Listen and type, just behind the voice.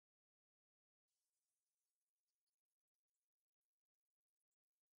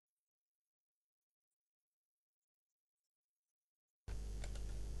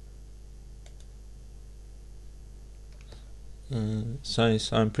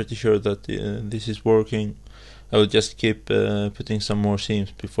Since I'm pretty sure that this is working, I will just keep putting some more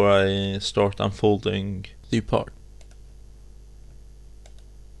seams before I start unfolding the part.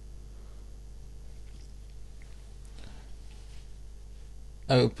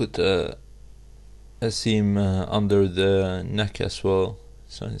 I will put a seam under the neck as well,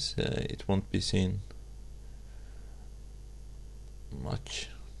 since it won't be seen much,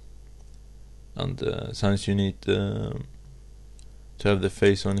 and since you need to have the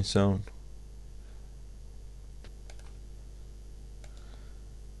face on its own.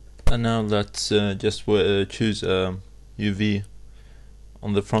 And now let's just choose a UV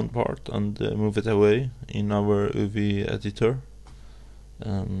on the front part and move it away in our UV editor.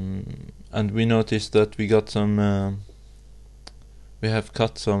 And we noticed that we got some we have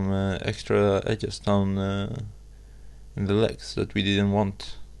cut some extra edges down in the legs that we didn't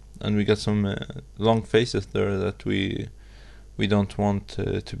want, and we got some long faces there that we don't want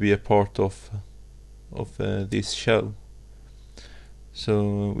to be a part of this shell.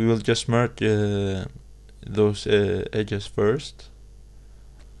 So we will just merge those edges first.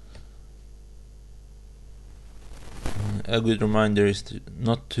 A good reminder is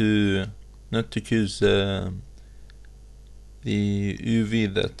not to choose the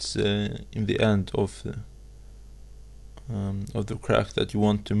UV that's in the end of the crack that you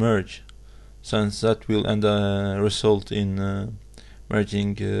want to merge, since that will result in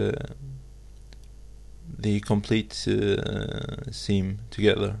merging the complete seam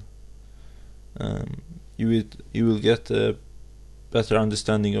together. You will get a better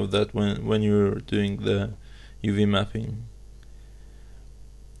understanding of that when you're doing the UV mapping.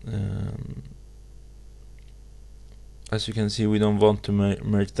 As you can see, we don't want to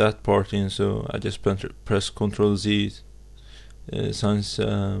merge that part in, so I just press Ctrl Z since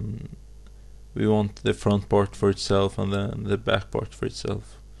we want the front part for itself and the back part for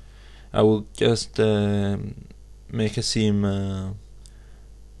itself. I will just make a seam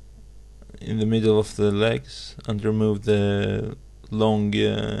in the middle of the legs and remove the long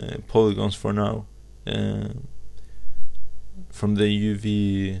polygons for now from the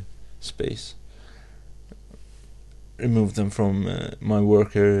UV space. Remove them from my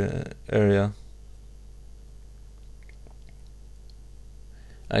worker area.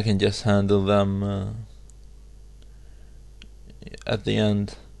 I can just handle them at the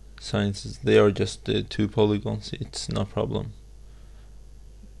end, since they are just 2 polygons. It's no problem.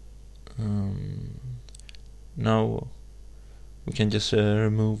 Now we can just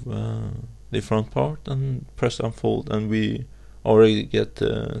remove the front part and press unfold, and we already get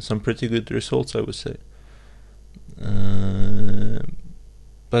some pretty good results, I would say.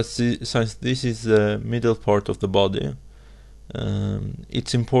 But since this is the middle part of the body,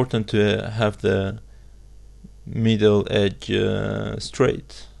 it's important to have the middle edge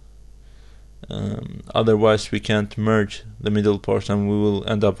straight. Otherwise we can't merge the middle part, and we will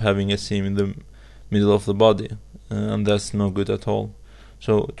end up having a seam in the middle of the body, and that's no good at all.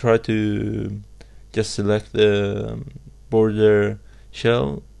 So try to just select the border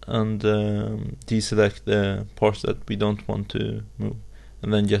shell and deselect the parts that we don't want to move,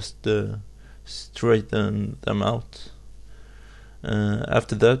 and then just straighten them out.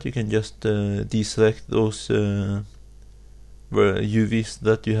 After that you can just deselect those UVs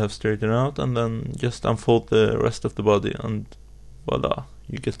that you have straightened out, and then just unfold the rest of the body, and voila,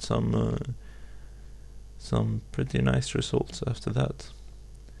 you get some pretty nice results after that,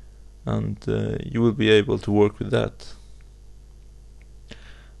 and you will be able to work with that.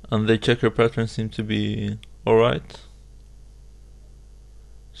 And the checker pattern seems to be alright,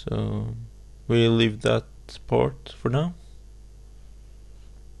 so we'll leave that part for now,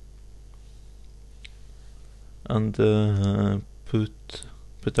 and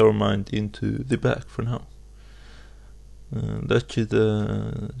put our mind into the back for now. That's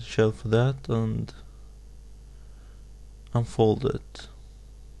the shell for that, and unfold it.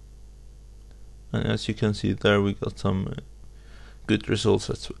 And as you can see there, we got some good results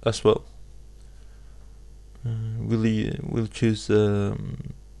as well. We'll choose the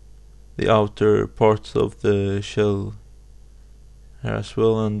outer parts of the shell here as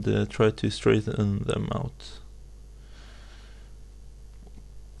well, and try to straighten them out.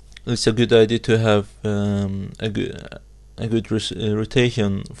 It's a good idea to have a good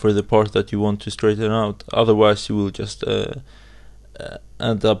rotation for the part that you want to straighten out. Otherwise you will just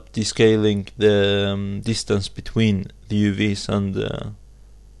end up descaling the distance between the UVs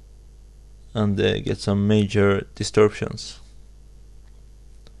and get some major distortions.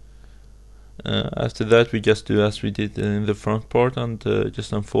 After that we just do as we did in the front part, and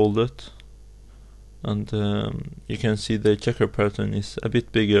just unfold it, and you can see the checker pattern is a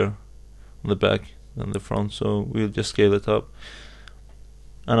bit bigger on the back than the front, so we'll just scale it up.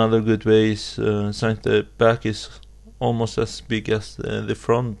 Another good way is since the back is almost as big as the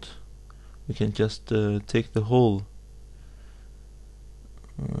front, we can just take the whole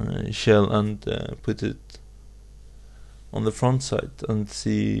shell and put it on the front side and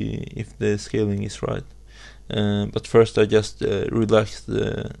see if the scaling is right. But first I just relaxed,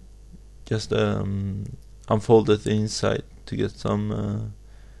 unfolded the inside to get some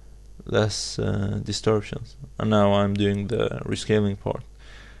less distortions, and now I'm doing the rescaling part.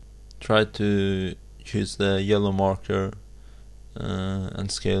 Try to choose the yellow marker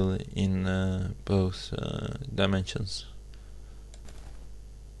and scale in both dimensions.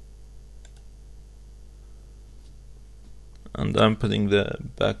 And I'm putting the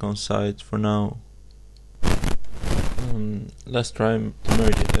back on side for now. Let's try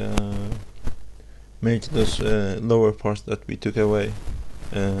to merge those lower parts that we took away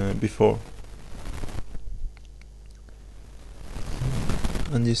before.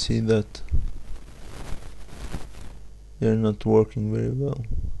 And you see that they're not working very well.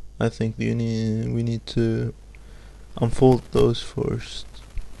 I think we need to unfold those first,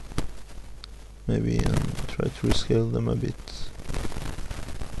 maybe, and try to rescale them a bit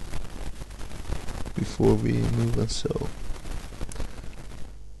before we move and sew.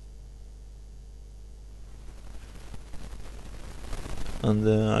 And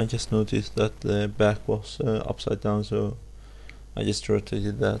I just noticed that the back was upside down, so I just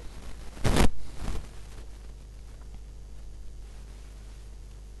rotated that.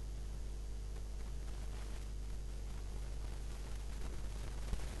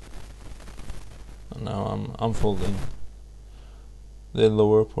 And now I'm unfolding the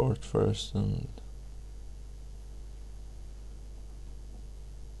lower part first, and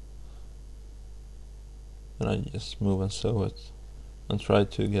then I just move and sew it and try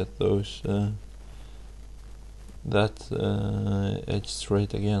to get those that edge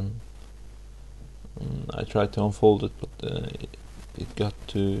straight again. I tried to unfold it, but it got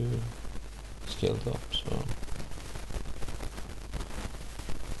too scaled up, so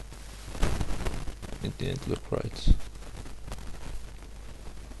it didn't look right.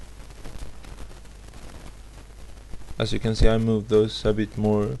 As you can see, I moved those a bit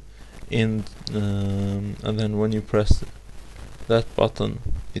more in, and then when you press that button,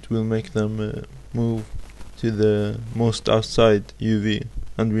 it will make them move to the most outside UV,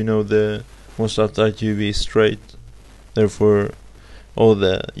 and we know the most outside UV is straight, therefore all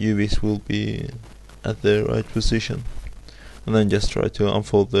the UVs will be at the right position. And then just try to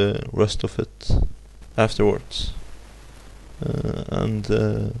unfold the rest of it afterwards.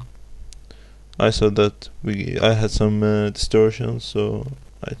 I saw that I had some distortions, so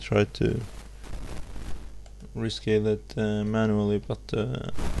I tried to rescale it manually, but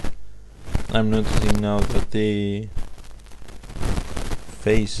I'm noticing now that the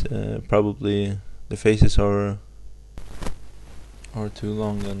face, probably the faces are too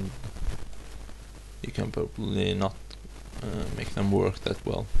long, and you can probably not make them work that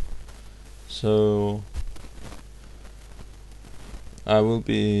well. So I will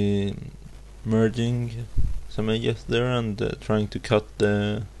be merging some edges there and trying to cut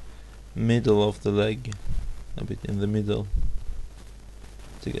the middle of the leg a bit in the middle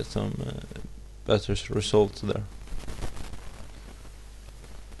to get some better results there.